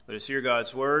Let us hear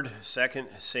God's word, 2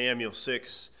 Samuel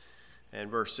 6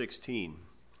 and verse 16.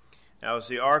 Now as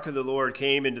the ark of the Lord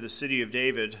came into the city of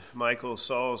David, Michal,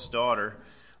 Saul's daughter,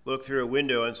 looked through a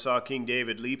window and saw King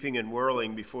David leaping and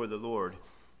whirling before the Lord,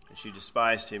 and she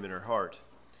despised him in her heart.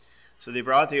 So they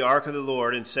brought the ark of the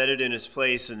Lord and set it in its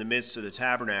place in the midst of the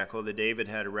tabernacle that David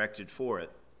had erected for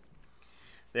it.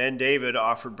 Then David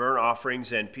offered burnt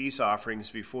offerings and peace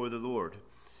offerings before the Lord.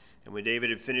 And when David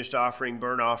had finished offering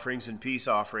burnt offerings and peace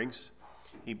offerings,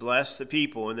 he blessed the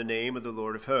people in the name of the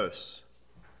Lord of hosts.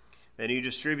 Then he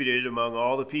distributed among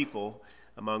all the people,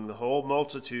 among the whole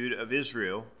multitude of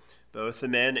Israel, both the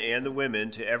men and the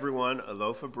women, to everyone a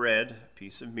loaf of bread, a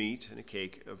piece of meat, and a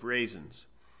cake of raisins.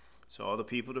 So all the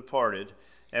people departed,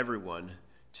 everyone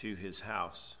to his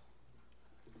house.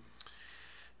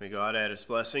 May God add his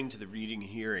blessing to the reading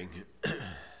and hearing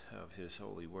of his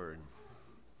holy word.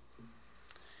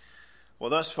 Well,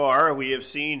 thus far, we have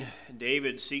seen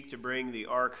David seek to bring the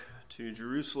ark to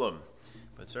Jerusalem,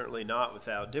 but certainly not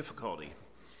without difficulty.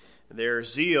 Their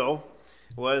zeal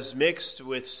was mixed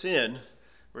with sin,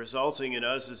 resulting in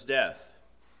Uzzah's death.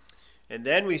 And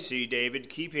then we see David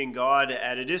keeping God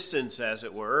at a distance, as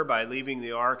it were, by leaving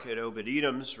the ark at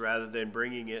Obed-Edom's rather than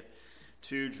bringing it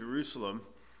to Jerusalem.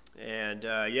 And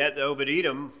yet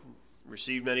Obed-Edom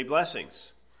received many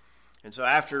blessings. And so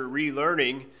after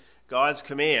relearning God's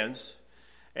commands,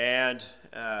 and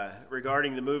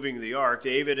regarding the moving of the ark,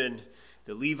 David and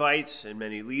the Levites and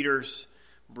many leaders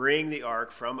bring the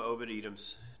ark from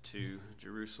Obed-Edom's to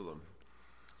Jerusalem.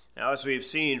 Now, as we have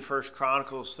seen, 1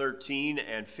 Chronicles 13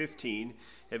 and 15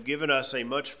 have given us a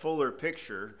much fuller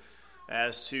picture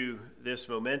as to this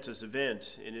momentous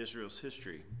event in Israel's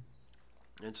history.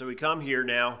 And so we come here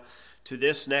now to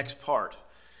this next part.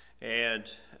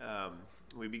 And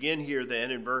we begin here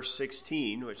then in verse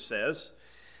 16, which says,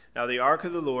 Now the ark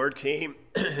of the Lord came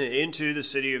into the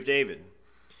city of David.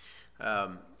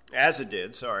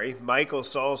 Michal,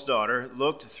 Saul's daughter,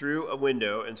 looked through a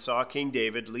window and saw King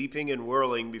David leaping and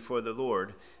whirling before the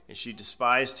Lord, and she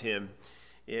despised him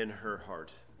in her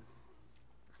heart.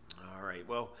 All right,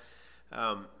 well,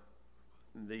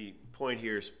 the point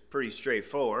here is pretty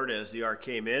straightforward. As the ark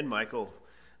came in, Michal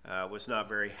was not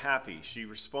very happy. She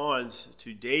responds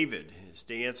to David, his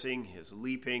dancing, his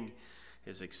leaping,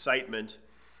 his excitement.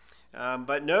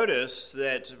 But notice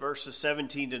that verses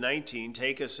 17 to 19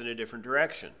 take us in a different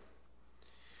direction.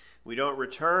 We don't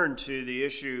return to the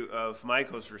issue of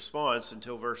Michal's response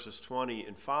until verses 20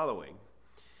 and following.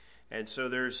 And so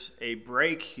there's a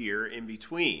break here in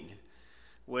between,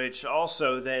 which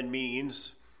also then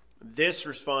means this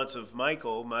response of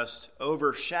Michal must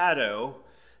overshadow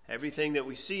everything that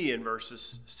we see in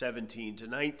verses 17 to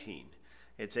 19.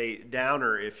 It's a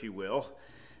downer, if you will,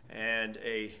 and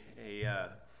a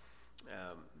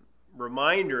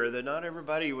reminder that not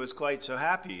everybody was quite so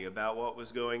happy about what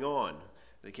was going on.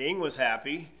 The king was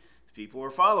happy, the people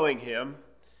were following him,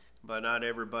 but not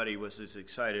everybody was as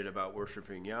excited about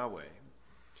worshiping Yahweh.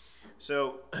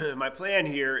 So my plan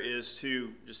here is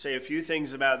to just say a few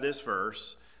things about this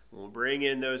verse. We'll bring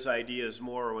in those ideas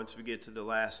more once we get to the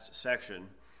last section,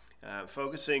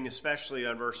 focusing especially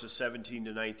on verses 17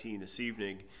 to 19 this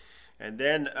evening. And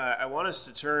then I want us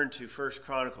to turn to 1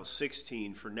 Chronicles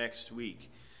 16 for next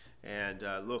week and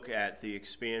look at the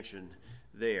expansion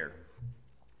there.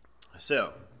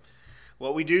 So,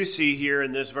 what we do see here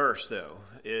in this verse, though,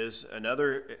 is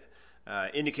another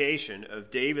indication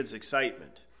of David's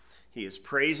excitement. He is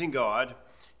praising God.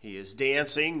 He is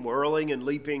dancing, whirling, and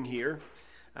leaping here.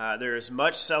 There is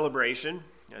much celebration,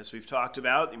 as we've talked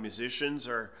about. The musicians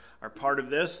are part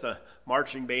of this, the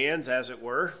marching bands, as it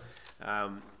were.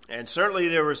 And certainly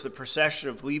there was the procession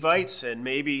of Levites and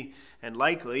maybe and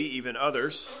likely even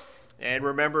others. And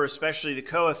remember, especially the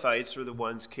Kohathites were the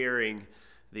ones carrying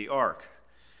the ark.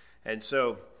 And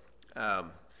so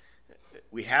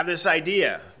we have this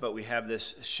idea, but we have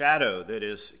this shadow that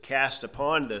is cast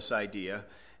upon this idea.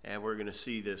 And we're going to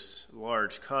see this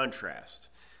large contrast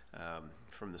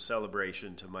from the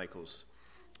celebration to Michal's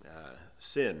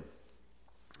sin.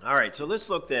 All right, so let's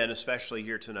look then, especially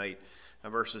here tonight,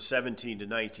 verses 17 to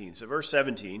 19. So verse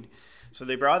 17, So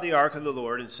they brought the ark of the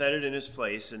Lord and set it in its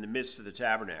place in the midst of the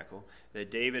tabernacle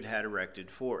that David had erected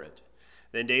for it.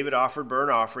 Then David offered burnt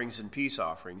offerings and peace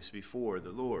offerings before the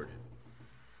Lord.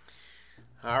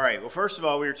 All right, well, first of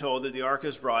all, we are told that the ark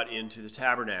is brought into the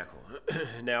tabernacle.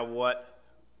 Now, what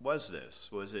was this?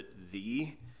 Was it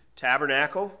the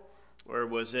tabernacle, or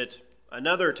was it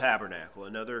another tabernacle,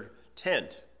 another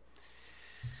tent?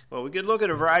 Well, we could look at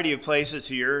a variety of places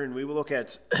here, and we will look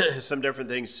at some different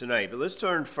things tonight. But let's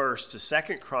turn first to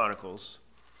 2 Chronicles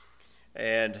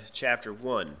and chapter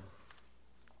 1.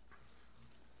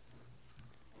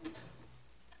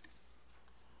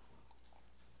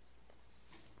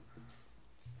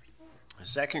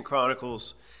 2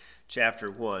 Chronicles chapter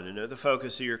 1. And the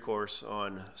focus of your course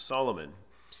on Solomon.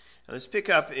 Now let's pick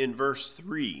up in verse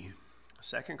 3.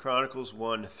 2 Chronicles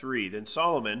 1:3. Then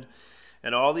Solomon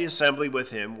and all the assembly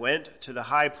with him went to the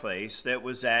high place that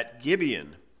was at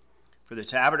Gibeon, for the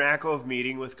tabernacle of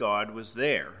meeting with God was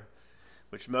there,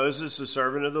 which Moses the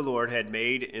servant of the Lord had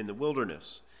made in the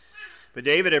wilderness. But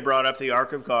David had brought up the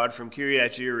ark of God from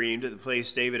Kiriath Jearim to the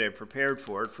place David had prepared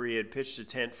for it, for he had pitched a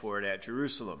tent for it at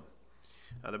Jerusalem.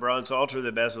 Now the bronze altar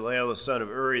that Bezaleel the son of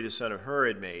Uri the son of Hur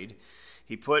had made,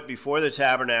 he put before the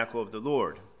tabernacle of the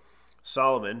Lord.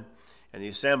 Solomon and the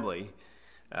assembly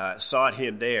sought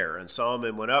him there, and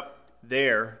Solomon went up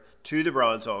there to the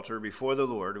bronze altar before the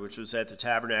Lord, which was at the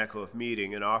tabernacle of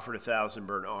meeting, and offered 1,000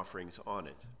 burnt offerings on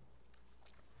it.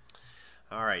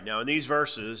 All right, now in these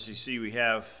verses, you see we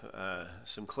have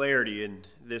some clarity in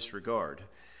this regard.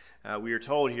 We are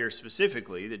told here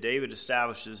specifically that David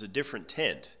establishes a different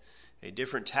tent, a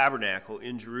different tabernacle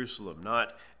in Jerusalem,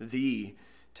 not the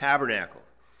tabernacle.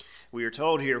 We are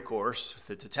told here, of course,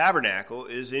 that the tabernacle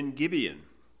is in Gibeon.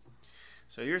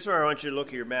 So here's where I want you to look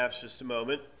at your maps just a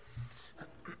moment.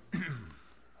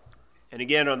 And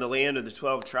again, on the land of the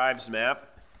 12 tribes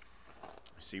map,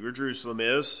 see where Jerusalem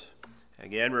is.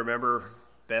 Again, remember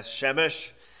Beth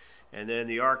Shemesh, and then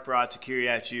the ark brought to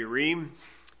Kiriath Jearim,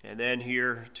 and then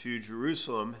here to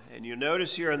Jerusalem. And you'll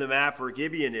notice here on the map where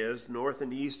Gibeon is, north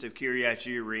and east of Kiriath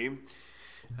Jearim,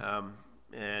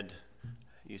 and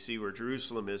you see where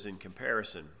Jerusalem is in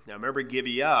comparison. Now remember,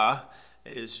 Gibeah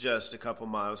is just a couple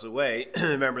miles away.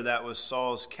 Remember, that was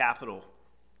Saul's capital,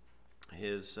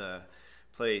 his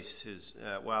place,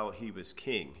 while he was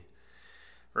king.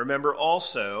 Remember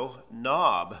also,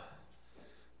 Nob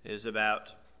is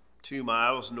about 2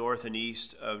 miles north and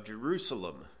east of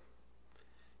Jerusalem.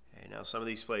 Okay, now some of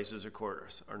these places, of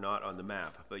course, are not on the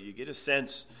map, but you get a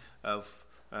sense of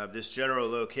this general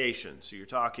location. So you're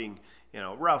talking,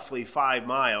 roughly 5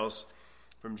 miles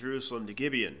from Jerusalem to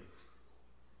Gibeon.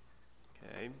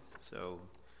 Okay, so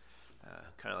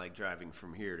kind of like driving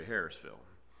from here to Harrisville.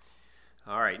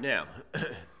 All right, now,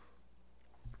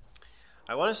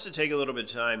 I want us to take a little bit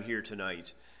of time here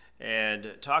tonight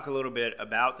and talk a little bit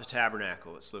about the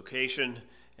tabernacle, its location,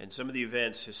 and some of the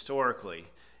events historically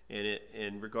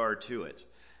in regard to it.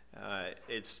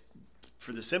 It's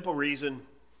for the simple reason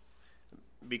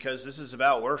because this is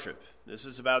about worship. This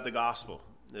is about the gospel.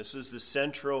 This is the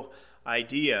central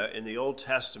idea in the Old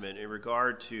Testament in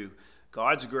regard to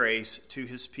God's grace to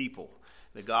his people.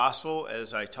 The gospel,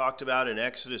 as I talked about in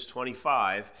Exodus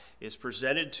 25, is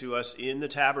presented to us in the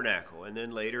tabernacle, and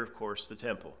then later, of course, the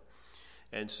temple.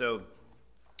 And so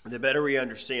the better we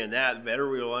understand that, the better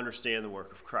we will understand the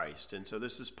work of Christ. And so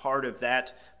this is part of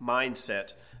that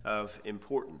mindset of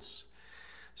importance.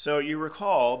 So you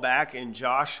recall back in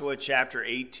Joshua chapter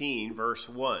 18, verse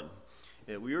 1,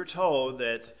 that we were told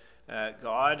that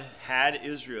God had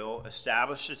Israel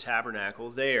establish a tabernacle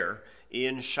there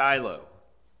in Shiloh.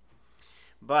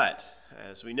 But,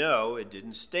 as we know, it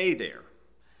didn't stay there.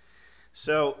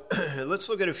 So, let's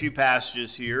look at a few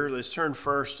passages here. Let's turn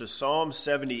first to Psalm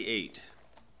 78.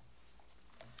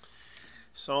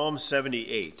 Psalm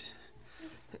 78.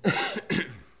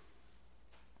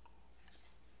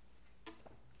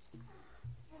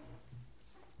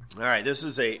 All right, this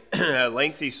is a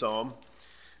lengthy psalm,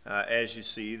 as you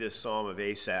see, this psalm of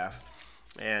Asaph.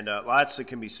 And lots that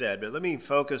can be said, but let me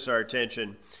focus our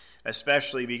attention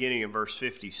especially beginning in verse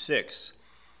 56.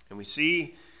 And we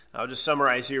see, I'll just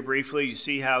summarize here briefly, you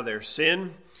see how their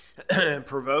sin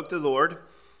provoked the Lord,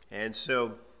 and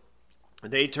so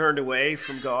they turned away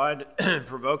from God,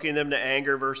 provoking them to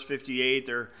anger. Verse 58,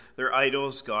 their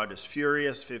idols, God is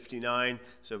furious. 59,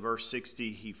 so verse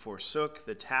 60, he forsook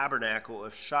the tabernacle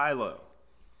of Shiloh,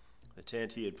 the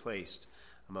tent he had placed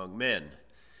among men.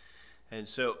 And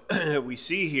so we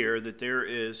see here that there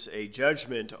is a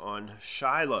judgment on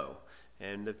Shiloh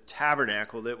and the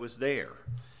tabernacle that was there.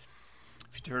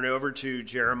 If you turn over to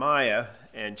Jeremiah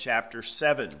and chapter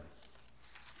 7,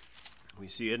 we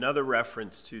see another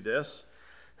reference to this.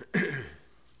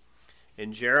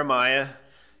 In Jeremiah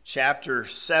chapter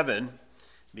 7,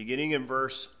 beginning in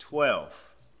verse 12,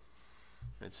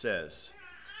 it says,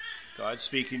 God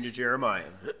speaking to Jeremiah,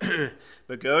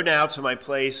 but go now to my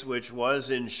place which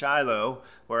was in Shiloh,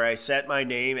 where I set my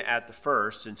name at the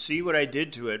first, and see what I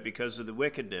did to it because of the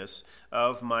wickedness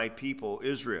of my people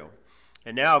Israel.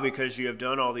 And now because you have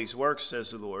done all these works,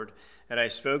 says the Lord, and I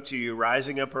spoke to you,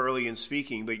 rising up early and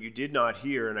speaking, but you did not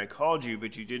hear, and I called you,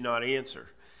 but you did not answer.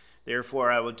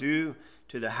 Therefore I will do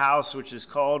to the house which is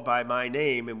called by my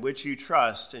name, in which you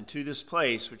trust, and to this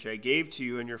place which I gave to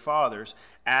you and your fathers,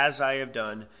 as I have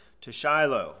done to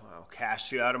Shiloh. I'll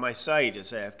cast you out of my sight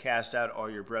as I have cast out all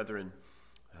your brethren,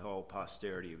 the whole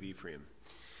posterity of Ephraim.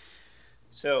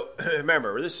 So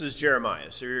remember, this is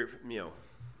Jeremiah. So you're,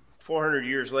 400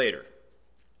 years later,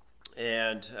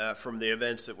 and from the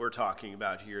events that we're talking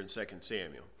about here in 2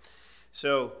 Samuel.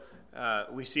 So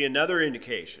we see another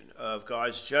indication of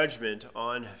God's judgment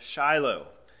on Shiloh.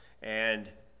 And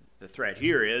the threat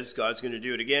here is God's going to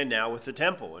do it again now with the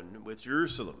temple and with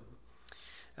Jerusalem.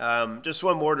 Just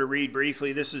one more to read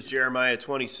briefly. This is Jeremiah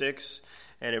 26,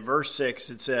 and in verse 6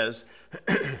 it says,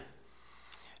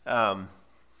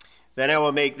 Then I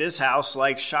will make this house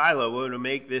like Shiloh, and will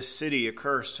make this city a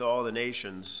curse to all the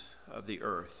nations of the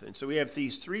earth. And so we have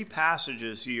these three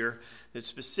passages here that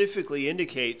specifically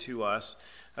indicate to us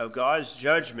of God's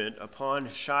judgment upon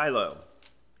Shiloh.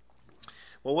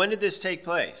 Well, when did this take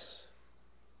place?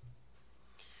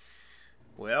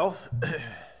 Well,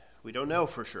 we don't know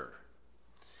for sure.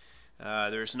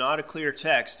 There's not a clear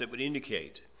text that would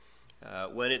indicate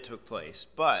when it took place,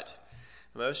 but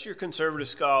most of your conservative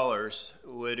scholars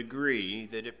would agree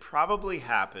that it probably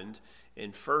happened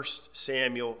in 1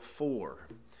 Samuel 4.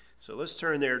 So let's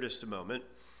turn there just a moment.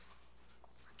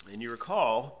 And you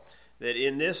recall that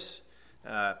in this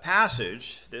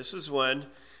passage, this is when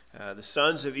the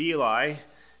sons of Eli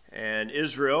and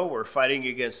Israel were fighting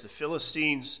against the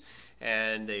Philistines,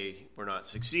 and they were not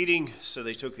succeeding, so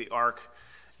they took the ark,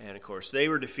 and of course they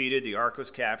were defeated. The ark was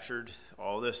captured,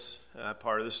 all this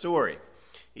part of the story.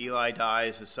 Eli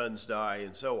dies, his sons die,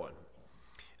 and so on.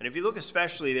 And if you look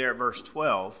especially there at verse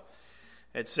 12,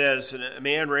 it says, Then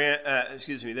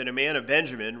a man of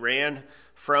Benjamin ran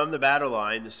from the battle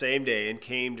line the same day and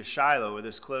came to Shiloh with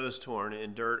his clothes torn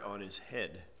and dirt on his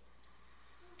head.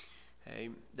 Okay,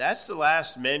 that's the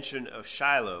last mention of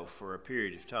Shiloh for a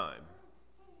period of time.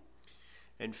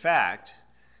 In fact,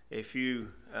 if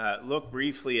you look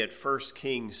briefly at 1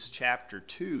 Kings chapter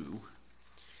 2,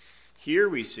 here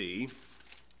we see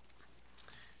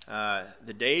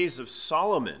the days of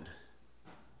Solomon.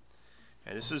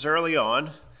 And this is early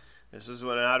on. This is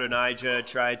when Adonijah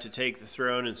tried to take the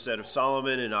throne instead of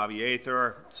Solomon, and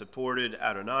Abiathar supported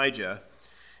Adonijah.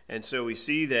 And so we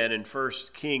see then in 1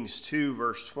 Kings 2,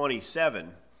 verse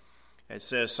 27, it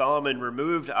says, Solomon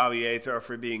removed Abiathar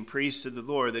from being priest to the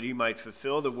Lord, that he might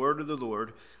fulfill the word of the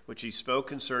Lord, which he spoke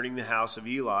concerning the house of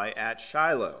Eli at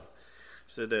Shiloh.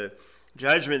 So the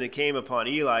judgment that came upon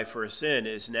Eli for a sin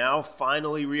is now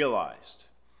finally realized.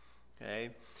 Okay,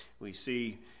 we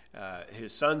see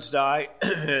his sons die,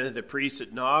 the priests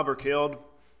at Nob are killed,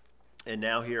 and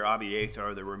now here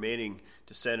Abiathar, the remaining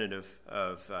descendant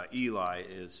of Eli,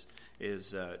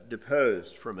 is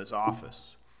deposed from his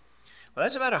office. Well,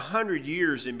 that's about 100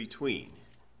 years in between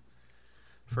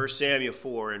 1 Samuel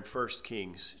 4 and 1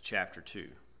 Kings chapter 2.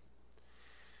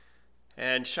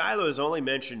 And Shiloh is only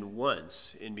mentioned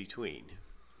once in between,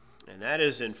 and that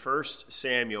is in 1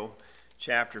 Samuel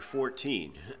chapter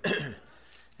 14.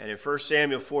 And in 1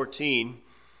 Samuel 14,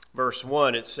 verse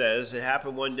 1, it says, It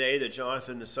happened one day that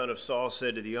Jonathan the son of Saul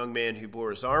said to the young man who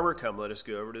bore his armor, Come, let us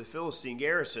go over to the Philistine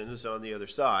garrison that's on the other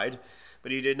side.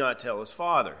 But he did not tell his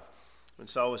father. When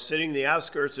Saul was sitting in the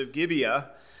outskirts of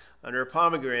Gibeah under a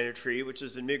pomegranate tree, which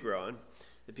is in Migron,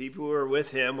 the people who were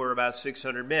with him were about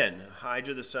 600 men.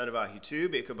 Ahijah the son of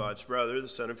Ahitub, Ichabod's brother, the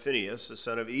son of Phinehas, the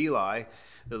son of Eli,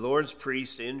 the Lord's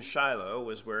priest in Shiloh,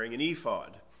 was wearing an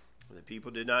ephod. The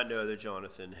people did not know that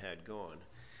Jonathan had gone.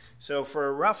 So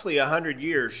for roughly 100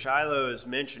 years, Shiloh is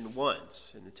mentioned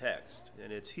once in the text,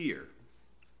 and it's here.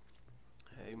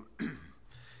 Okay.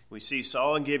 We see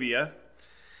Saul in Gibeah.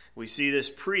 We see this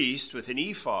priest with an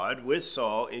ephod with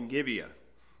Saul in Gibeah.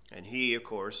 And he, of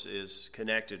course, is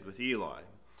connected with Eli.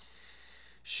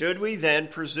 Should we then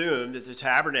presume that the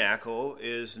tabernacle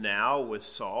is now with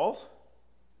Saul?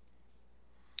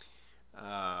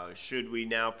 Should we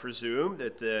now presume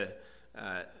that the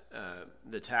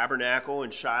tabernacle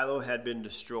in Shiloh had been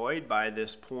destroyed by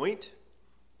this point?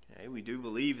 Okay, we do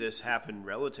believe this happened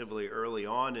relatively early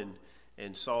on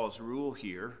in Saul's rule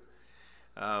here.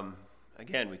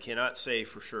 Again, we cannot say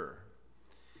for sure.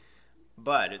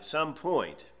 But at some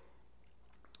point,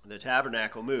 the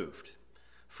tabernacle moved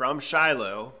from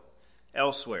Shiloh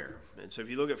elsewhere. And so if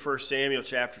you look at 1 Samuel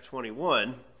chapter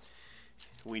 21,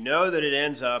 we know that it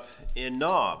ends up in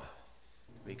Nob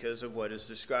because of what is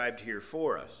described here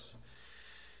for us.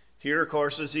 Here, of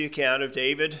course, is the account of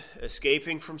David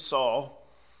escaping from Saul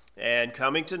and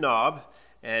coming to Nob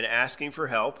and asking for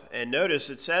help. And notice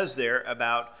it says there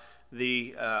about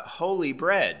the holy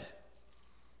bread.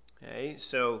 Okay,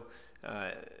 so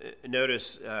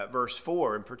notice verse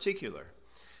 4 in particular.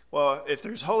 Well, if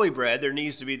there's holy bread, there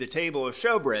needs to be the table of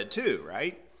showbread too,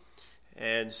 right?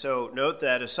 And so note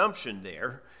that assumption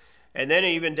there. And then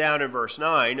even down in verse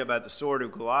 9 about the sword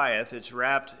of Goliath, it's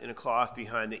wrapped in a cloth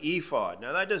behind the ephod.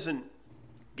 Now that doesn't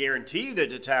guarantee that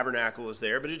the tabernacle is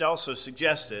there, but it also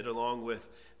suggests it along with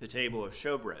the table of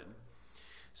showbread.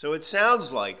 So it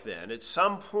sounds like then at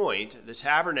some point the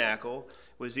tabernacle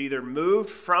was either moved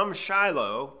from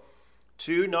Shiloh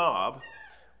to Nob,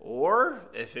 or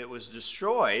if it was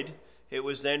destroyed, it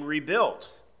was then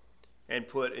rebuilt and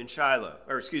put in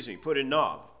put in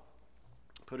Nob.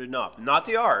 Put in Nob. Not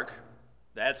the ark.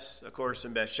 That's, of course,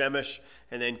 in Beth-Shemesh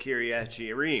and then Kiriath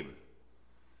Jearim.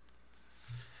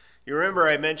 You remember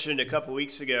I mentioned a couple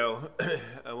weeks ago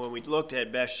when we looked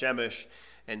at Beth-Shemesh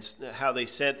and how they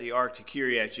sent the ark to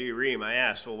Kiriath Jearim, I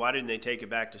asked, well, why didn't they take it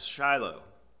back to Shiloh?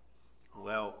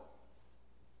 Well,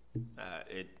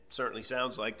 it certainly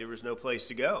sounds like there was no place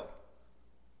to go.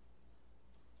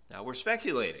 Now, we're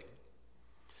speculating,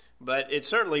 but it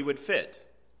certainly would fit.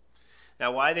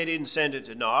 Now, why they didn't send it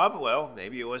to Nob? Well,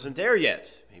 maybe it wasn't there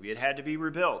yet. Maybe it had to be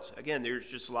rebuilt. Again, there's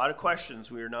just a lot of questions.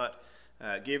 We are not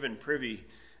given privy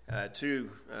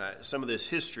to some of this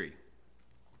history.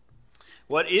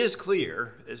 What is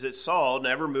clear is that Saul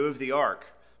never moved the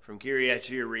ark from Kiriath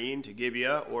Jearim to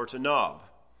Gibeah or to Nob.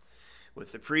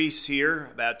 With the priests here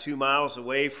about 2 miles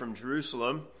away from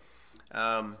Jerusalem,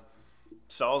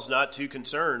 Saul's not too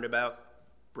concerned about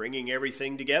bringing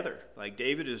everything together like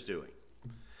David is doing.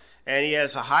 And he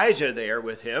has Ahijah there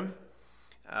with him.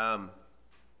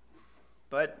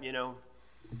 But,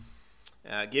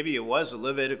 Gibeah was a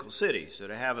Levitical city, so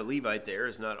to have a Levite there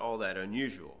is not all that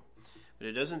unusual. But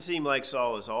it doesn't seem like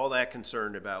Saul is all that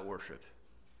concerned about worship.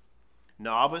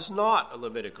 Nob is not a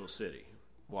Levitical city.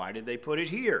 Why did they put it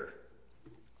here?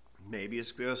 Maybe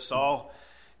it's because Saul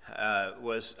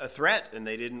was a threat and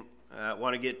they didn't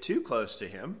want to get too close to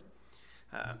him.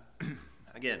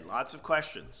 Again, lots of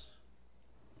questions.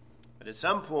 But at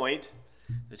some point,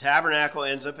 the tabernacle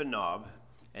ends up in Nob,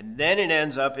 and then it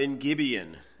ends up in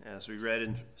Gibeon, as we read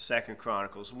in 2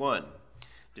 Chronicles 1.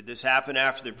 Did this happen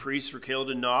after the priests were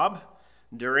killed in Nob,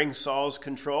 during Saul's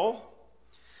control?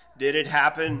 Did it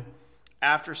happen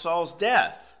after Saul's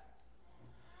death?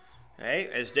 Okay,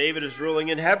 as David is ruling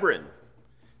in Hebron,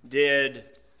 did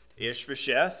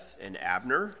Ishbosheth and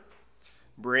Abner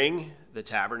bring the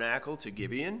tabernacle to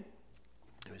Gibeon?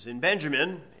 It was in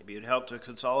Benjamin. Maybe it helped to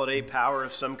consolidate power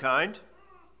of some kind.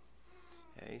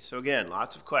 Okay, so again,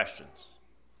 lots of questions.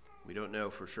 We don't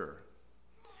know for sure.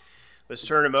 Let's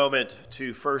turn a moment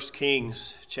to 1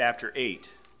 Kings chapter 8.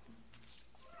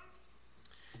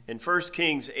 In 1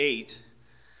 Kings 8,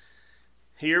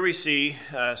 here we see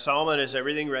Solomon has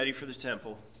everything ready for the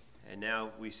temple, and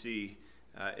now we see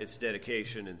its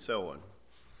dedication and so on.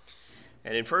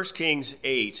 And in 1 Kings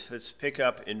 8, let's pick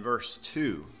up in verse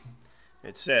 2.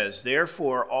 It says,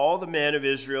 "Therefore all the men of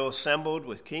Israel assembled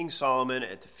with King Solomon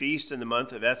at the feast in the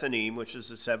month of Ethanim, which is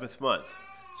the 7th month."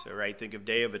 So, right, think of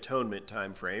Day of Atonement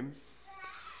time frame.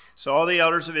 "So all the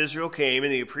elders of Israel came,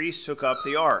 and the priests took up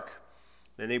the ark.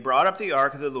 Then they brought up the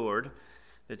ark of the Lord,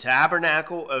 the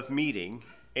tabernacle of meeting,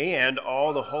 and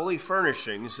all the holy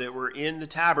furnishings that were in the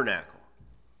tabernacle.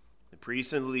 The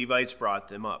priests and the Levites brought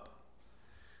them up."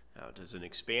 Now, it doesn't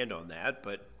expand on that,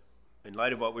 but in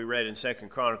light of what we read in 2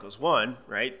 Chronicles 1,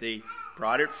 right, they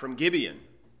brought it from Gibeon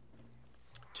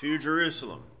to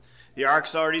Jerusalem. The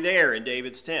ark's already there in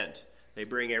David's tent. They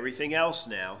bring everything else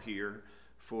now here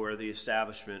for the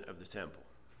establishment of the temple.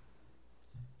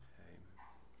 Okay.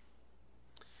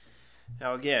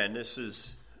 Now again, this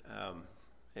is,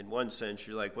 in one sense,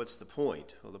 you're like, what's the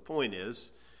point? Well, the point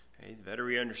is, okay, the better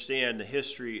we understand the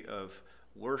history of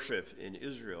worship in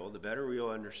Israel, the better we'll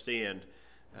understand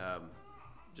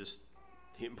just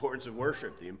the importance of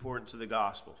worship, the importance of the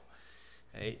gospel.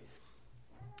 Okay?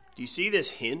 Do you see this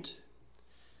hint?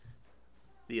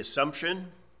 The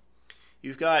assumption?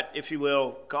 You've got, if you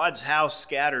will, God's house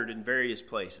scattered in various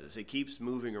places. It keeps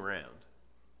moving around.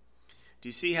 Do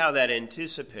you see how that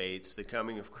anticipates the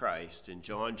coming of Christ in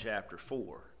John chapter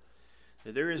 4?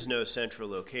 That there is no central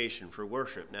location for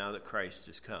worship now that Christ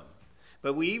has come.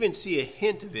 But we even see a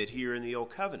hint of it here in the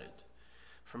Old Covenant.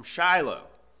 From Shiloh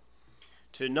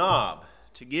to Nob,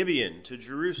 to Gibeon, to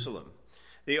Jerusalem.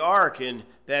 The ark in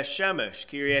Beth-Shemesh,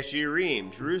 Kiriath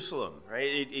Jearim, Jerusalem,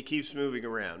 right? It keeps moving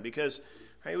around because,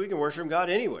 right, we can worship God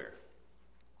anywhere.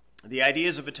 The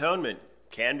ideas of atonement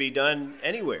can be done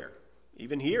anywhere,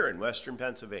 even here in western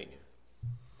Pennsylvania.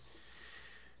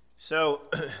 So,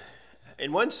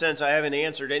 in one sense, I haven't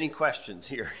answered any questions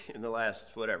here in the last,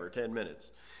 10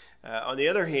 minutes. On the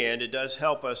other hand, it does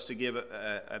help us to give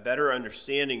a better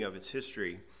understanding of its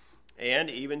history and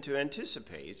even to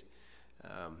anticipate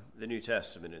the New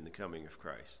Testament and the coming of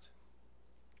Christ.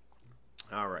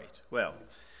 All right. Well,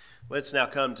 let's now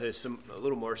come to a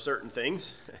little more certain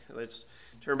things. Let's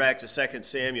turn back to 2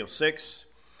 Samuel 6.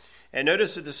 And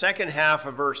notice that the second half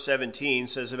of verse 17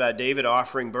 says about David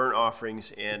offering burnt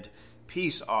offerings and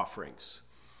peace offerings.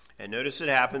 And notice it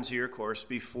happens here, of course,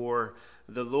 before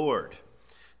the Lord.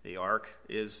 The ark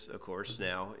is, of course,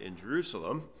 now in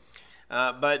Jerusalem.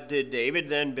 But did David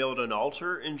then build an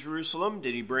altar in Jerusalem?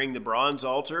 Did he bring the bronze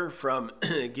altar from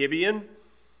Gibeon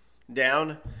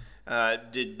down?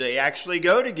 Did they actually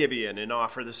go to Gibeon and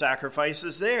offer the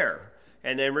sacrifices there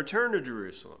and then return to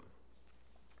Jerusalem?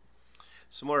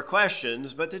 Some more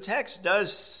questions, but the text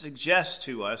does suggest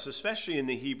to us, especially in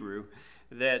the Hebrew,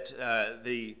 that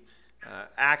the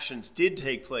actions did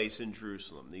take place in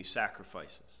Jerusalem, these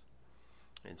sacrifices.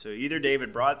 And so either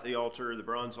David brought the altar, the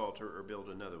bronze altar, or built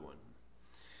another one.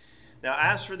 Now,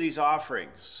 as for these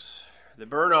offerings, the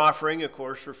burnt offering, of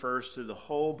course, refers to the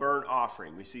whole burnt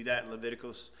offering. We see that in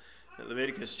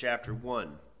Leviticus chapter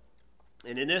 1.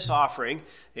 And in this offering,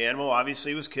 the animal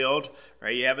obviously was killed,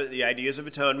 right? You have the ideas of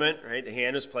atonement, right? The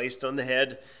hand is placed on the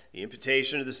head, the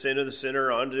imputation of the sin of the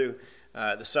sinner onto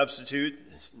the substitute.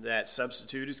 That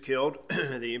substitute is killed.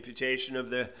 The imputation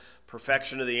of the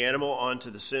perfection of the animal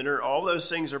onto the sinner. All those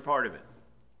things are part of it.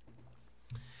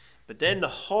 But then the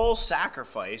whole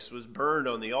sacrifice was burned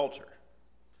on the altar.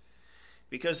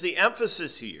 Because the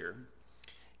emphasis here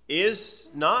is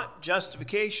not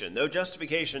justification, though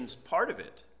justification is part of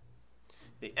it.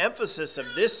 The emphasis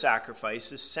of this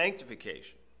sacrifice is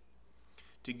sanctification.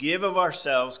 To give of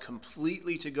ourselves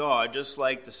completely to God, just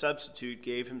like the substitute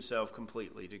gave himself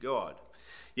completely to God.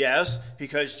 Yes,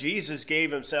 because Jesus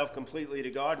gave himself completely to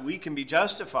God, we can be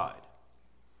justified.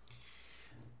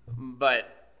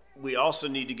 But we also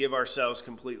need to give ourselves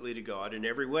completely to God in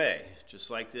every way,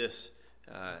 just like this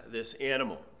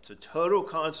animal. It's a total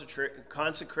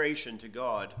consecration to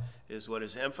God is what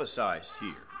is emphasized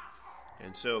here.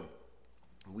 And so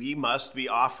we must be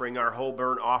offering our whole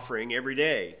burnt offering every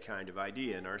day kind of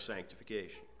idea in our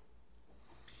sanctification.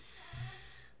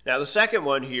 Now the second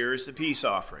one here is the peace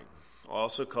offering,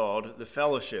 also called the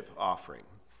fellowship offering.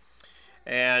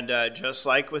 And just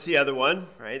like with the other one,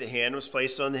 right, the hand was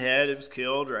placed on the head, it was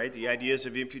killed, right, the ideas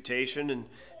of imputation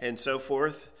and so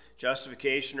forth,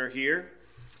 justification are here.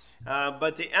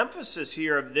 But the emphasis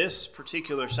here of this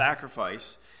particular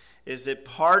sacrifice is that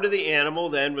part of the animal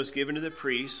then was given to the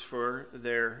priests for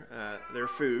their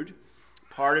food.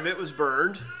 Part of it was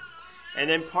burned,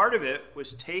 and then part of it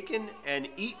was taken and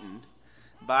eaten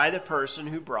by the person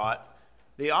who brought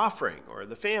the offering or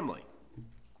the family.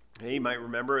 And you might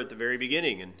remember at the very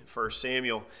beginning in 1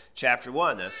 Samuel chapter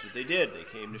 1, that's what they did. They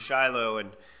came to Shiloh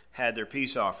and had their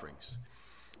peace offerings.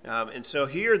 And so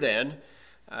here then,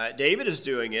 David is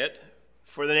doing it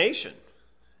for the nation.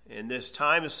 In this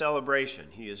time of celebration,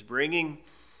 he is bringing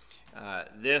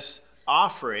this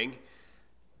offering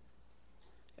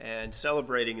and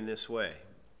celebrating in this way.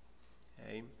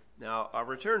 Okay? Now, I'll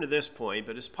return to this point,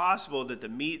 but it's possible that the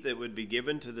meat that would be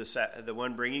given to the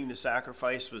one bringing the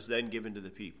sacrifice was then given to the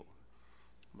people.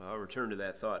 Well, I'll return to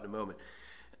that thought in a moment.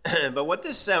 But what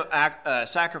this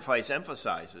sacrifice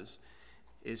emphasizes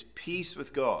is peace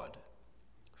with God,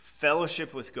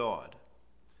 fellowship with God.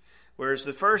 Whereas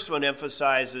the first one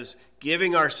emphasizes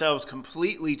giving ourselves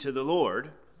completely to the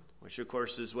Lord, which of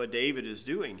course is what David is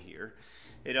doing here.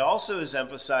 It also is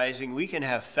emphasizing we can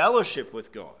have fellowship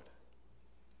with God.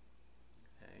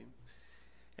 Okay?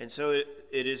 And so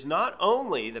it is not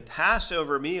only the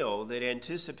Passover meal that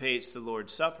anticipates the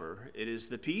Lord's Supper, it is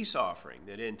the peace offering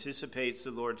that anticipates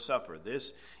the Lord's Supper.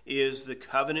 This is the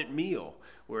covenant meal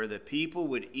where the people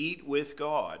would eat with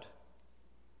God.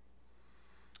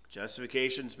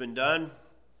 Justification's been done,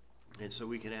 and so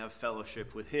we can have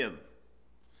fellowship with him.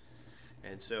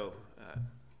 And so,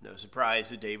 no surprise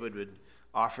that David would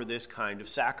offer this kind of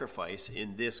sacrifice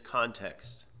in this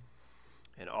context.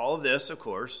 And all of this, of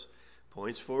course,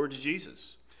 points forward to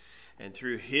Jesus. And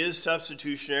through his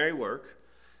substitutionary work,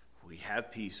 we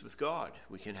have peace with God.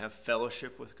 We can have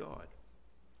fellowship with God.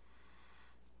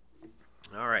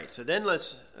 All right, so then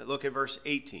let's look at verse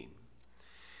 18.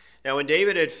 Now, when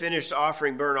David had finished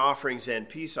offering burnt offerings and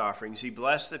peace offerings, he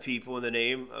blessed the people in the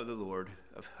name of the Lord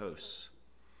of hosts.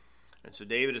 And so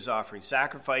David is offering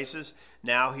sacrifices.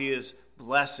 Now he is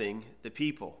blessing the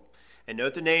people. And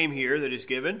note the name here that is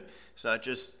given. It's not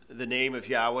just the name of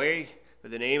Yahweh, but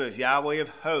the name of Yahweh of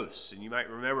hosts. And you might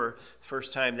remember the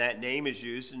first time that name is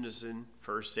used is in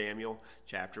 1 Samuel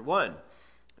chapter 1.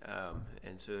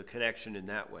 And so a connection in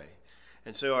that way.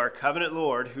 And so our covenant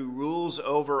Lord, who rules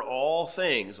over all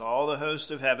things, all the hosts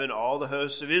of heaven, all the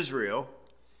hosts of Israel,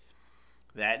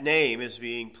 that name is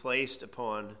being placed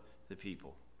upon the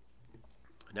people.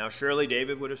 Now surely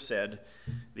David would have said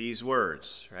these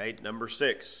words, right? Number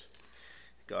 6,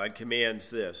 God commands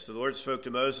this. The Lord spoke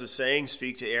to Moses, saying,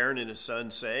 Speak to Aaron and his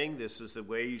sons, saying, This is the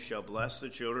way you shall bless the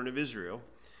children of Israel.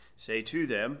 Say to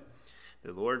them,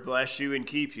 The Lord bless you and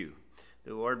keep you.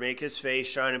 The Lord make his face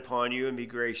shine upon you and be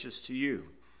gracious to you.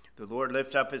 The Lord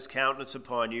lift up his countenance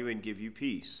upon you and give you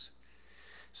peace.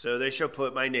 So they shall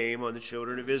put my name on the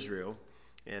children of Israel,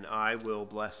 and I will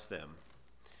bless them.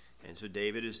 And so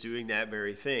David is doing that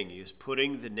very thing. He is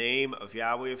putting the name of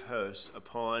Yahweh of hosts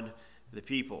upon the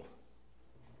people.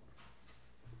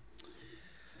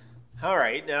 All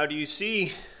right, now do you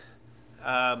see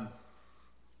a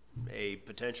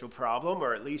potential problem,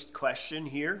 or at least question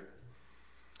here?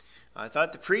 I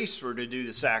thought the priests were to do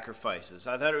the sacrifices.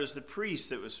 I thought it was the priest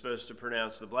that was supposed to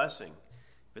pronounce the blessing.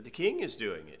 But the king is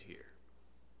doing it here.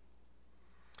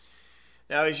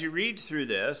 Now, as you read through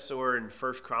this, or in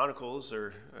 1 Chronicles,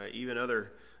 or even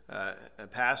other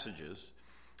passages,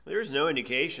 there's no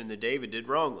indication that David did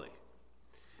wrongly.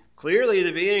 Clearly, at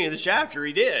the beginning of the chapter,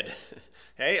 he did.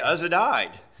 Hey, Uzzah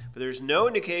died. But there's no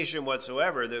indication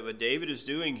whatsoever that what David is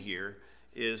doing here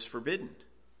is forbidden.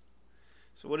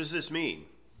 So what does this mean?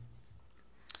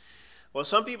 Well,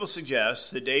 some people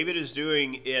suggest that David is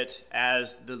doing it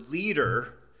as the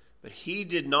leader, but he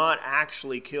did not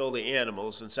actually kill the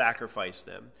animals and sacrifice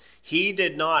them. He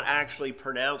did not actually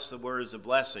pronounce the words of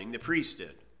blessing. The priest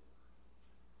did.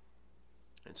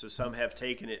 And so some have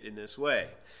taken it in this way.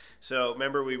 So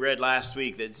remember we read last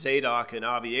week that Zadok and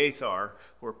Abiathar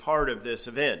were part of this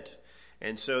event.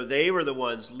 And so they were the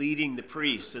ones leading the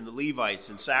priests and the Levites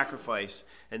in sacrifice,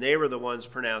 and they were the ones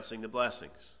pronouncing the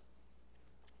blessings.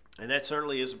 And that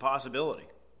certainly is a possibility.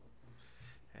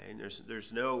 And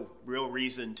there's no real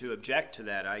reason to object to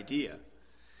that idea.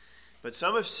 But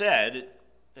some have said,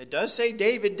 it does say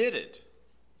David did it.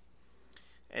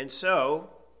 And so,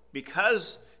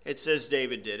 because it says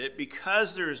David did it,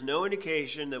 because there is no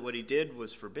indication that what he did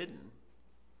was forbidden,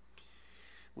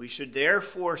 we should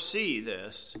therefore see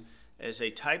this as a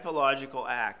typological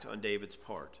act on David's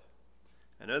part.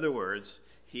 In other words,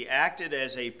 he acted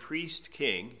as a priest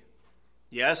king,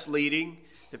 yes, leading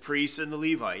the priests and the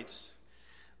Levites,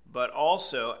 but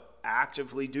also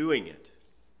actively doing it.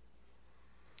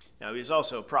 Now, he's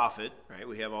also a prophet, right?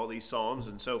 We have all these psalms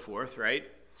and so forth, right?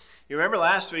 You remember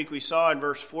last week we saw in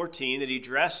verse 14 that he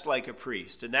dressed like a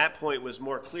priest, and that point was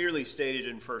more clearly stated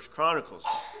in 1 Chronicles.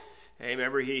 Hey,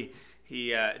 remember, he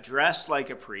dressed like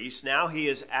a priest. Now he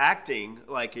is acting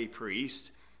like a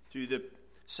priest through the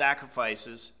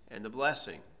sacrifices and the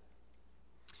blessing.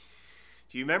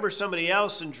 Do you remember somebody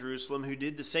else in Jerusalem who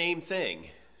did the same thing?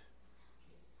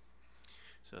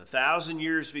 So 1,000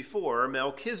 years before,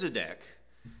 Melchizedek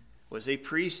was a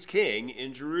priest king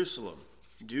in Jerusalem,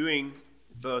 doing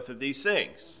both of these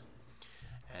things.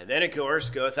 And then, of course,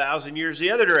 go 1,000 years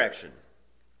the other direction.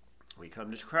 We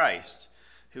come to Christ,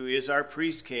 who is our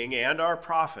priest king and our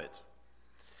prophet.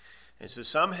 And so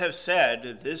some have said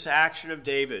that this action of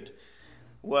David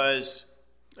was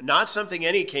not something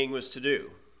any king was to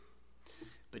do.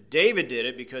 But David did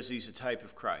it because he's a type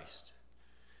of Christ.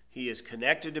 He is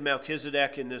connected to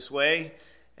Melchizedek in this way,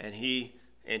 and he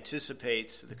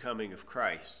anticipates the coming of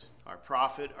Christ, our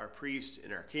prophet, our priest,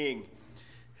 and our king,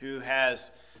 who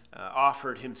has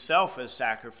offered himself as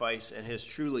sacrifice and has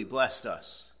truly blessed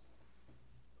us.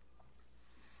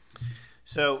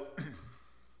 So,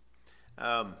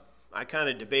 I kind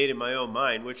of debate in my own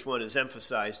mind which one is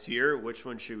emphasized here, which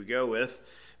one should we go with,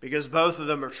 because both of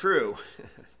them are true.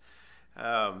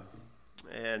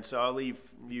 And so I'll leave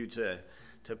you to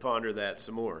ponder that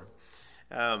some more.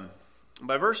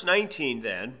 By verse 19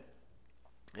 then,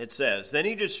 it says, Then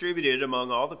he distributed among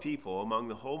all the people, among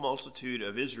the whole multitude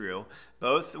of Israel,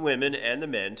 both the women and the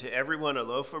men, to everyone a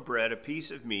loaf of bread, a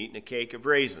piece of meat, and a cake of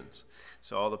raisins.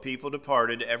 So all the people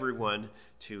departed, everyone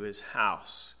to his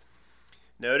house.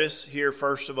 Notice here,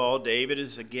 first of all, David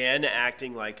is again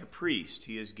acting like a priest.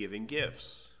 He is giving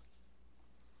gifts.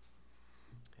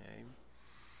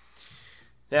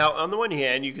 Now, on the one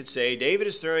hand, you could say David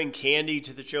is throwing candy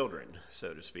to the children,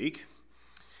 so to speak,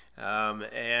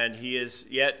 and he is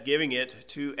yet giving it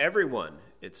to everyone,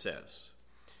 it says.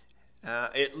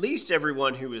 At least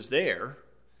everyone who is there,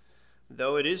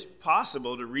 though it is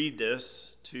possible to read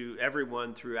this to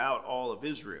everyone throughout all of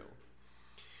Israel.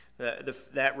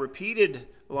 That repeated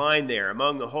line there,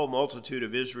 among the whole multitude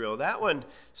of Israel, that one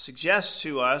suggests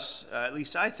to us, at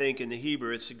least I think in the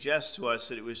Hebrew, it suggests to us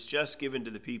that it was just given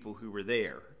to the people who were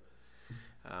there,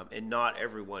 and not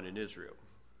everyone in Israel.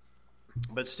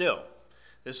 But still,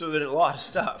 this would have been a lot of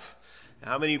stuff.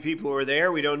 How many people were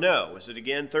there? We don't know. Was it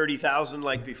again 30,000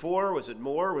 like before? Was it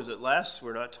more? Was it less?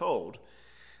 We're not told.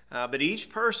 But each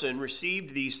person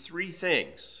received these three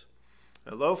things: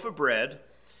 a loaf of bread,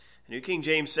 New King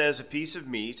James says a piece of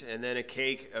meat, and then a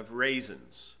cake of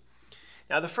raisins.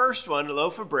 Now the first one, a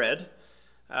loaf of bread,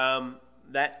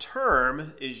 that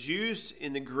term is used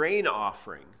in the grain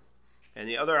offering, and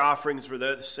the other offerings where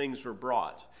those things were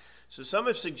brought. So some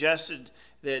have suggested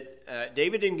that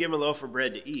David didn't give him a loaf of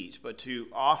bread to eat, but to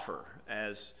offer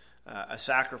as a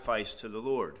sacrifice to the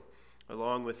Lord,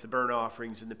 along with the burnt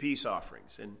offerings and the peace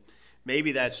offerings. And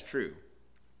maybe that's true.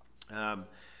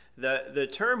 The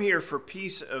term here for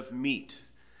piece of meat,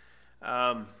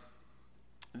 that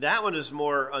one is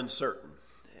more uncertain.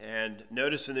 And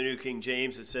notice in the New King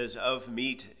James it says of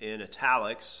meat in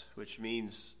italics, which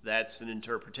means that's an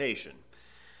interpretation.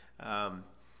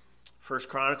 First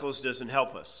Chronicles doesn't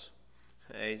help us.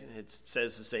 Okay? It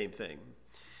says the same thing.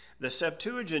 The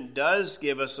Septuagint does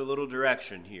give us a little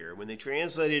direction here. When they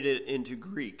translated it into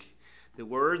Greek, the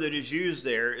word that is used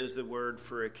there is the word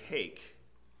for a cake.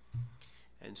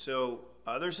 And so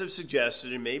others have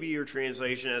suggested, and maybe your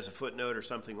translation has a footnote or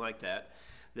something like that,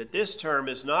 that this term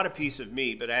is not a piece of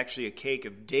meat, but actually a cake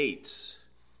of dates.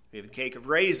 We have a cake of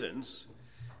raisins,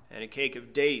 and a cake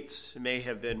of dates may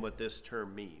have been what this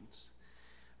term means.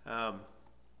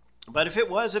 But if it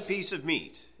was a piece of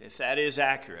meat, if that is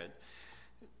accurate,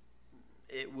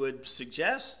 it would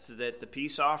suggest that the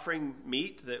peace offering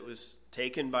meat that was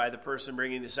taken by the person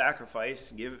bringing the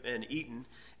sacrifice and eaten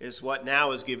is what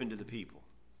now is given to the people.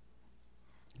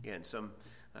 Again, some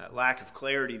lack of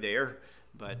clarity there,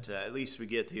 but at least we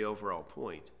get the overall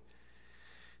point.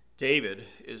 David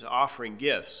is offering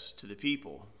gifts to the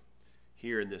people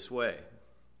here in this way.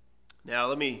 Now,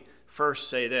 let me first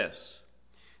say this.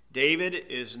 David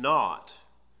is not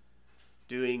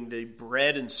doing the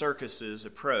bread and circuses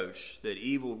approach that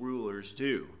evil rulers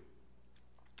do.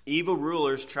 Evil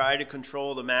rulers try to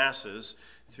control the masses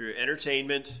through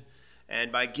entertainment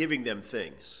and by giving them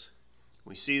things.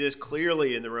 We see this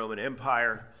clearly in the Roman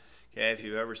Empire. Okay, if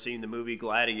you've ever seen the movie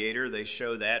Gladiator, they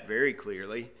show that very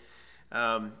clearly.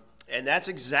 And that's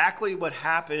exactly what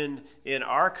happened in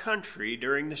our country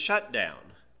during the shutdown.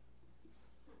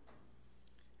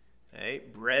 Okay,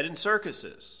 bread and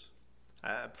circuses.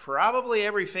 Probably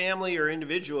every family or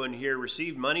individual in here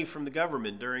received money from the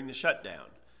government during the shutdown.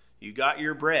 You got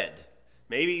your bread,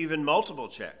 maybe even multiple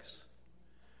checks.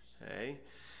 Okay,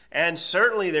 and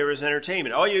certainly there was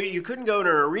entertainment. Oh, you couldn't go to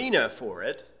an arena for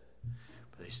it,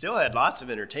 but they still had lots of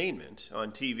entertainment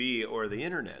on TV or the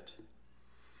internet.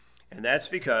 And that's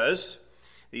because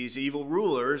these evil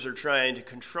rulers are trying to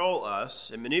control us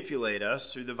and manipulate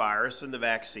us through the virus and the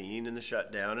vaccine and the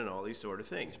shutdown and all these sort of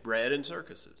things. Bread and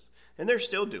circuses. And they're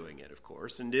still doing it, of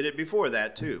course, and did it before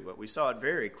that too, but we saw it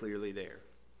very clearly there.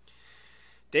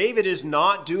 David is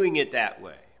not doing it that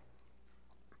way.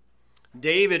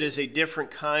 David is a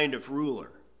different kind of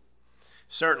ruler.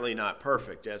 Certainly not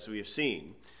perfect, as we have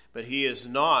seen, but he is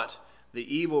not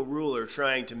the evil ruler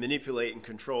trying to manipulate and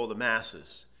control the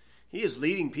masses. He is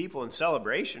leading people in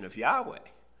celebration of Yahweh.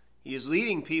 He is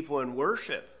leading people in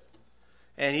worship,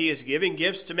 and he is giving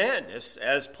gifts to men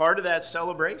as part of that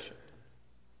celebration.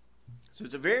 So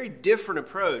it's a very different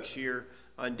approach here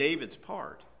on David's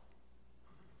part.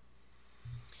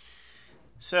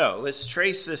 So let's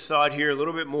trace this thought here a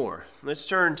little bit more. Let's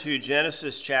turn to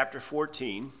Genesis chapter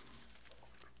 14.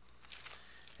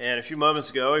 And a few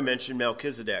moments ago, I mentioned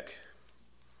Melchizedek.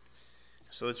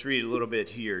 So let's read a little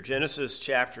bit here. Genesis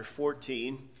chapter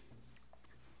 14.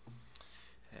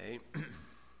 Okay.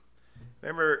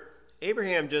 Remember,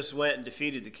 Abraham just went and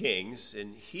defeated the kings,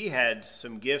 and he had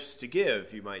some gifts to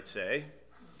give, you might say.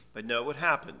 But note what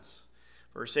happens.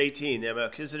 Verse 18, then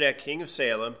Melchizedek, king of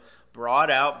Salem,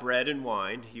 brought out bread and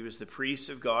wine. He was the priest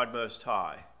of God Most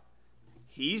High.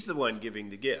 He's the one giving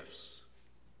the gifts.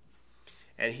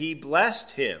 And he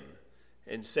blessed him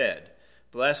and said,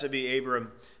 blessed be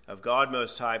Abram of God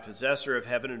Most High, possessor of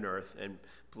heaven and earth, and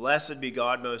blessed be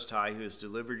God Most High, who has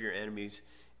delivered your enemies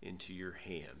into your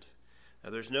hand. Now,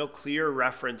 there's no clear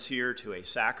reference here to a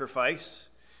sacrifice,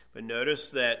 but notice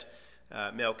that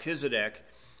Melchizedek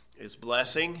is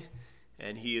blessing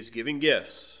and he is giving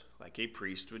gifts like a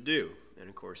priest would do. And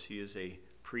of course, he is a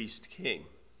priest king.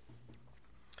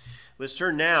 Let's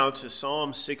turn now to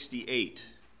Psalm 68.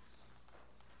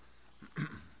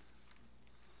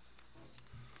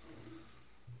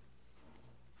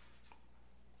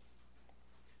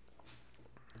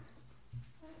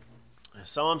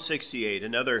 Psalm 68,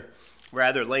 another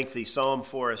rather lengthy psalm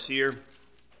for us here.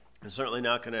 I'm certainly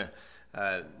not going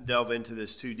to delve into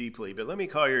this too deeply, but let me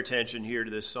call your attention here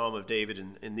to this Psalm of David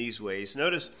in these ways.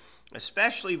 Notice,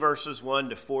 especially verses 1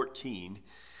 to 14,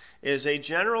 is a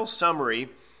general summary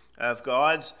of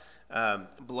God's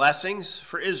blessings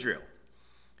for Israel.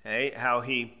 Okay, how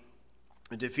he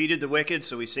defeated the wicked,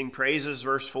 so we sing praises,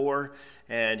 verse 4,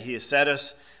 and he has set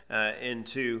us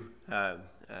into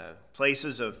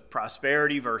places of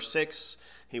prosperity, verse 6.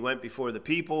 He went before the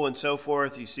people and so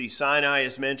forth. You see Sinai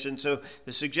is mentioned. So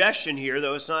the suggestion here,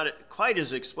 though it's not quite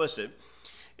as explicit,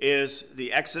 is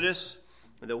the Exodus,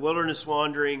 the wilderness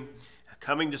wandering,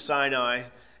 coming to Sinai,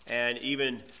 and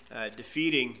even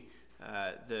defeating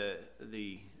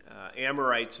the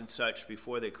Amorites and such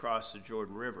before they crossed the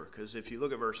Jordan River. Because if you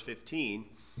look at verse 15,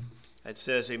 it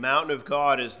says, a mountain of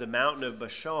God is the mountain of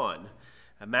Bashan.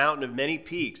 A mountain of many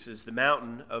peaks is the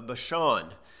mountain of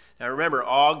Bashan. Now remember,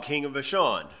 Og, king of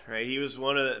Bashan, right? He was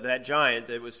one of that giant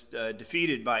that was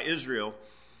defeated by Israel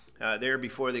there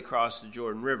before they crossed the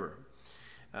Jordan River.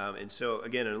 And so,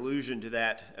 again, an allusion to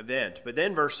that event. But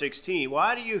then verse 16,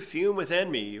 why do you fume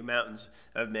within me, you mountains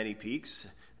of many peaks?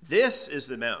 This is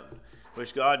the mountain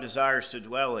which God desires to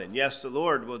dwell in. Yes, the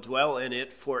Lord will dwell in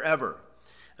it forever.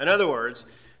 In other words,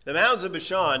 the mountains of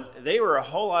Bashan, they were a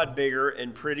whole lot bigger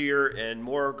and prettier and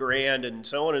more grand and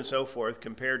so on and so forth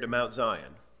compared to Mount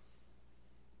Zion.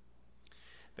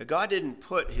 But God didn't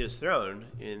put his throne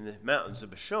in the mountains of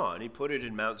Bashan. He put it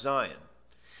in Mount Zion.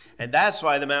 And that's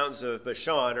why the mountains of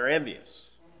Bashan are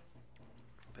envious.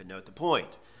 But note the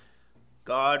point.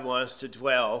 God wants to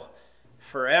dwell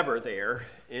forever there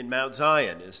in Mount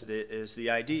Zion is the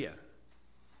idea.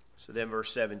 So then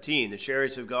verse 17, the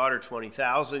chariots of God are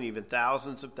 20,000, even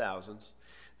thousands of thousands.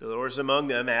 The Lord is among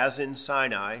them as in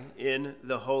Sinai, in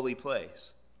the holy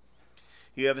place.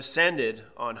 You have ascended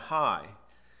on high.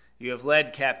 You have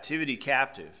led captivity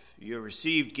captive. You have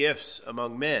received gifts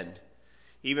among men,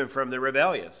 even from the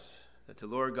rebellious, that the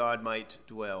Lord God might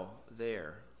dwell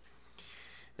there.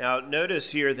 Now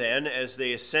notice here then, as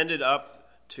they ascended up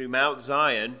to Mount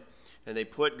Zion, and they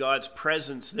put God's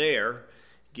presence there,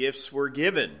 gifts were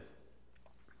given,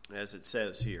 as it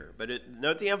says here. But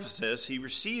note the emphasis, he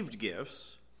received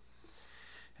gifts.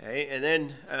 Okay, and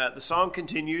then the song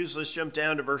continues. Let's jump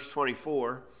down to verse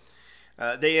 24.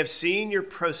 They have seen your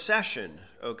procession,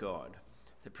 O God,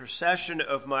 the procession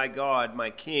of my God, my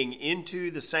King,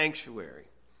 into the sanctuary.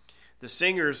 The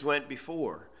singers went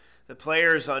before. The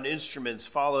players on instruments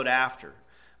followed after.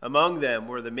 Among them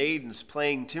were the maidens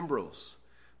playing timbrels.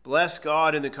 Bless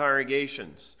God in the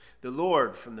congregations, the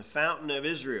Lord from the fountain of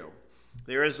Israel.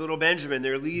 There is little Benjamin,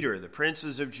 their leader, the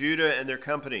princes of Judah and their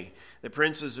company, the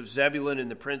princes of Zebulun and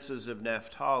the princes of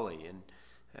Naphtali. And,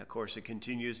 of course, it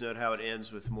continues. Note how it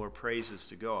ends with more praises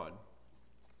to God.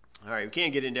 All right, we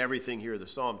can't get into everything here of the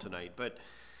psalm tonight, but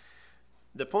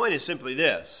the point is simply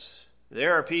this.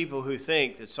 There are people who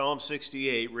think that Psalm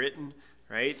 68, written,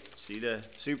 right, see the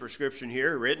superscription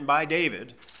here, written by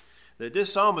David, that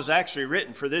this psalm was actually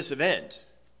written for this event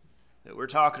that we're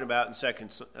talking about in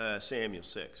 2 Samuel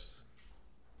 6.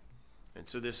 And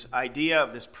so this idea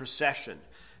of this procession,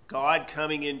 God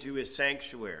coming into his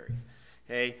sanctuary,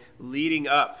 okay, leading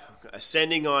up,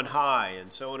 ascending on high,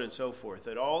 and so on and so forth,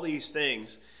 that all these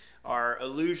things are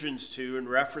allusions to and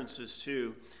references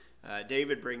to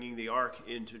David bringing the ark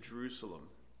into Jerusalem.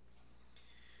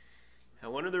 Now,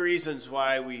 one of the reasons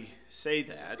why we say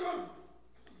that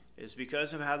is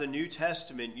because of how the New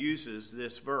Testament uses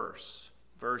this verse,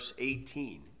 verse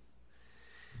 18.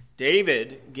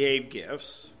 David gave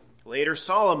gifts. Later,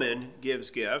 Solomon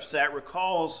gives gifts. That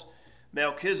recalls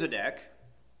Melchizedek.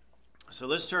 So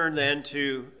let's turn then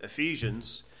to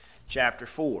Ephesians chapter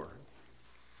 4.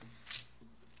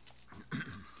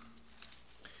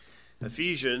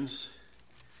 Ephesians,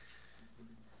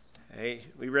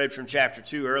 we read from chapter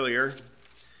 2 earlier.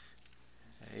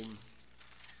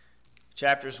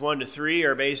 Chapters 1 to 3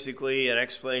 are basically an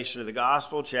explanation of the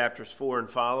gospel. Chapters 4 and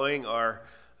following are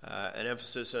an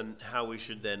emphasis on how we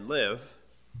should then live.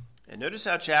 And notice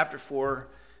how chapter 4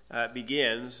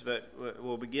 begins, but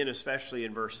we'll begin especially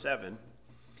in verse 7.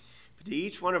 But to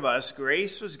each one of us,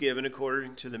 grace was given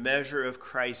according to the measure of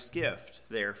Christ's gift.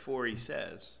 Therefore, he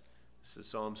says, this is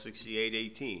Psalm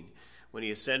 68:18. When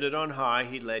he ascended on high,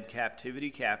 he led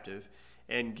captivity captive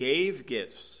and gave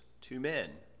gifts to men.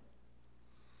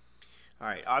 All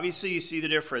right, obviously you see the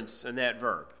difference in that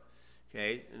verb.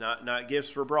 Okay, not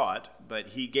gifts were brought, but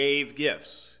he gave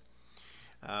gifts.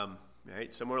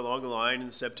 Right, somewhere along the line in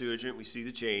the Septuagint, we see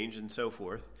the change and so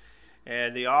forth.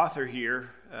 And the author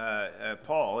here,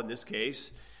 Paul in this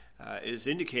case, is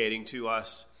indicating to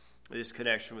us this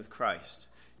connection with Christ.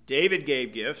 David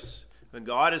gave gifts when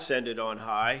God ascended on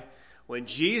high. When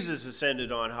Jesus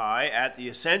ascended on high at the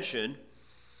ascension,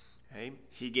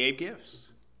 he gave gifts.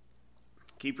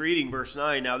 Keep reading verse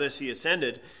 9. Now this he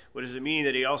ascended. What does it mean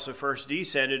that he also first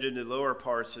descended into the lower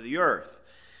parts of the earth?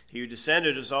 He who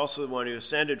descended is also the one who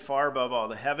ascended far above all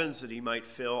the heavens, that he might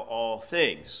fill all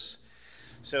things.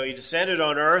 So he descended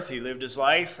on earth, he lived his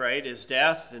life, right, his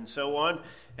death and so on,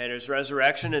 and his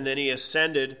resurrection, and then he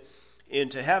ascended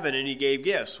into heaven and he gave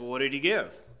gifts. Well, what did he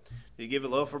give? Did he give a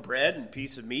loaf of bread and a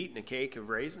piece of meat and a cake of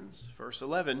raisins? Verse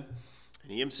 11,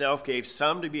 and he himself gave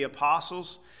some to be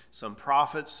apostles, some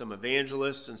prophets, some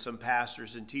evangelists, and some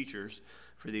pastors and teachers,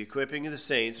 for the equipping of the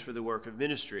saints, for the work of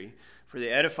ministry, for the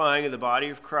edifying of the body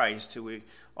of Christ, till we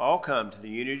all come to the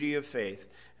unity of faith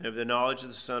and of the knowledge of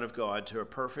the Son of God, to a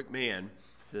perfect man,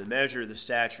 to the measure of the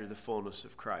stature of the fullness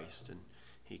of Christ. And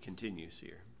he continues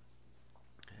here.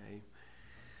 Okay.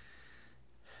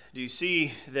 Do you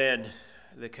see then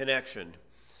the connection?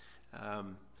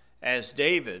 As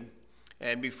David,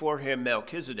 and before him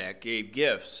Melchizedek, gave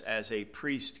gifts as a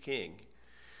priest king,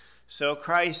 so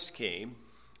Christ came,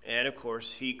 and of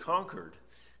course he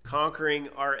conquering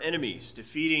our enemies,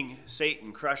 defeating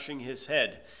Satan, crushing his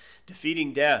head,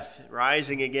 defeating death,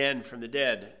 rising again from the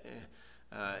dead,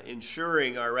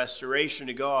 ensuring our restoration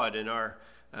to God and our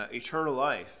eternal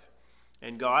life.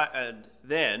 And God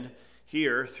then,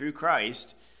 here, through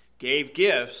Christ, gave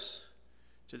gifts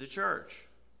to the church.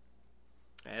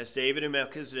 As David and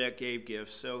Melchizedek gave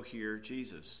gifts, so here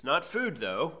Jesus. Not food,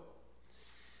 though,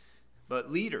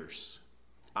 but leaders.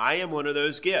 I am one of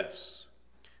those gifts.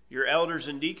 Your elders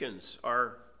and deacons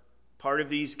are part of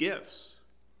these gifts.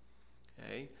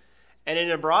 Okay? And in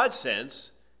a broad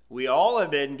sense, we all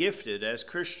have been gifted as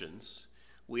Christians.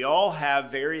 We all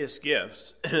have various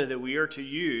gifts that we are to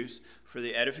use for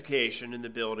the edification and the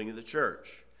building of the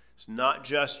church. It's not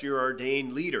just your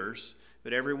ordained leaders,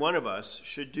 but every one of us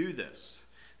should do this.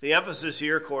 The emphasis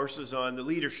here, of course, is on the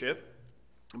leadership,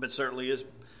 but certainly is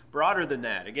broader than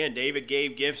that. Again, David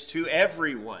gave gifts to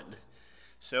everyone.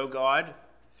 So God,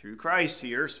 through Christ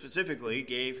here specifically,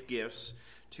 gave gifts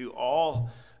to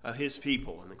all of his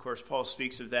people. And of course, Paul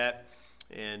speaks of that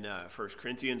in 1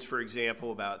 Corinthians, for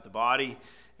example, about the body.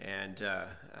 And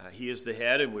he is the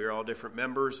head, and we're all different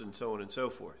members, and so on and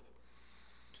so forth.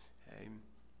 Okay.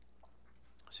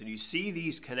 So do you see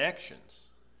these connections?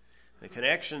 The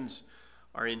connections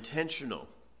are intentional.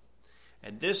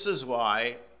 And this is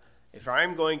why, if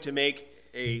I'm going to make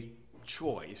a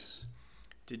choice,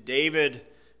 did David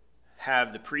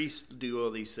have the priest do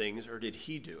all these things, or did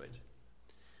he do it?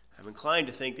 I'm inclined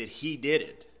to think that he did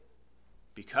it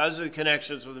because of the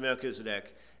connections with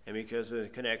Melchizedek and because of the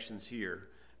connections here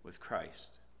with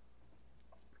Christ.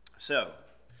 So,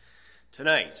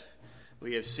 tonight,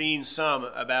 we have seen some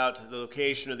about the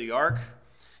location of the ark.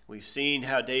 We've seen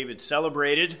how David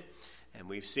celebrated, and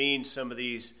we've seen some of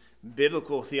these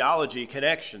biblical theology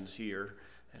connections here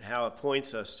and how it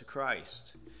points us to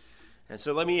Christ. And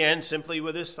so let me end simply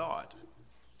with this thought.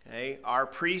 Okay? Our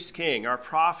priest king, our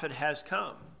prophet has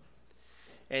come.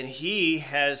 And he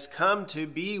has come to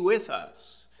be with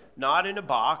us, not in a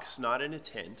box, not in a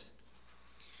tent,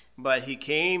 but he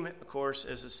came, of course,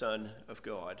 as a Son of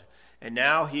God. And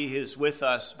now he is with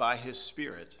us by his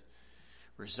Spirit,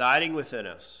 residing within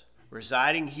us,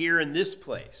 residing here in this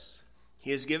place.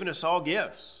 He has given us all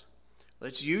gifts.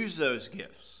 Let's use those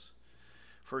gifts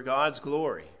for God's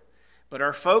glory. But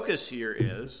our focus here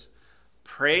is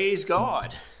praise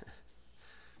God.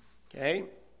 Okay?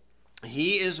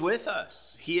 He is with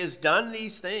us. He has done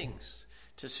these things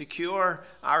to secure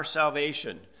our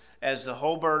salvation as the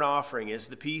whole burnt offering, as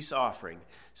the peace offering,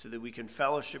 so that we can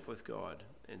fellowship with God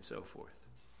and so forth.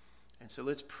 And so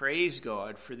let's praise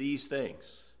God for these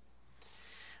things.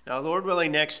 Now, Lord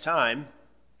willing, next time,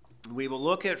 we will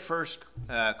look at 1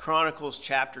 Chronicles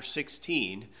chapter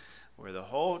 16, where the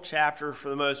whole chapter, for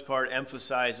the most part,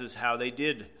 emphasizes how they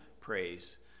did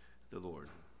praise the Lord.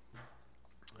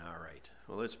 All right.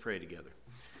 Well, let's pray together.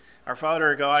 Our Father,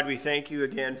 our God, we thank you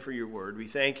again for your word. We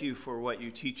thank you for what you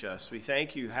teach us. We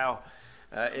thank you how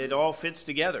it all fits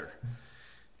together.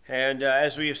 And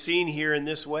as we have seen here in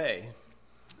this way,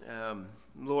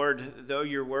 Lord, though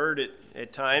your word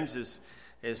at times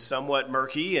is somewhat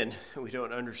murky and we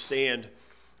don't understand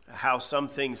how some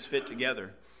things fit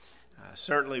together,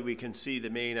 certainly we can see the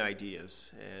main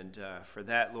ideas. And for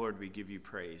that, Lord, we give you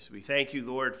praise. We thank you,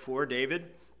 Lord, for David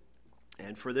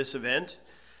and for this event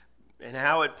and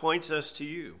how it points us to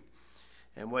you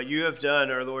and what you have done,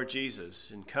 our Lord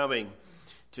Jesus, in coming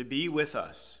to be with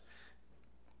us,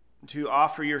 to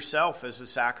offer yourself as a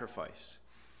sacrifice,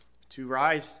 to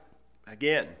rise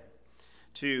again,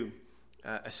 to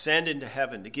ascend into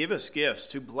heaven, to give us gifts,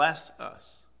 to bless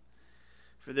us.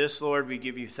 For this, Lord, we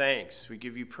give you thanks. We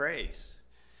give you praise.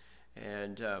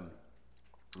 And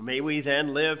may we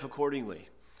then live accordingly.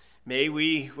 May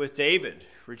we, with David,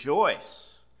 rejoice.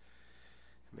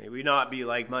 May we not be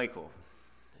like Michael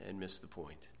and miss the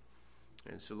point.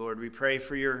 And so, Lord, we pray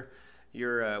for your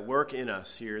work in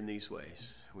us here in these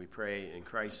ways. We pray in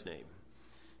Christ's name.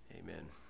 Amen.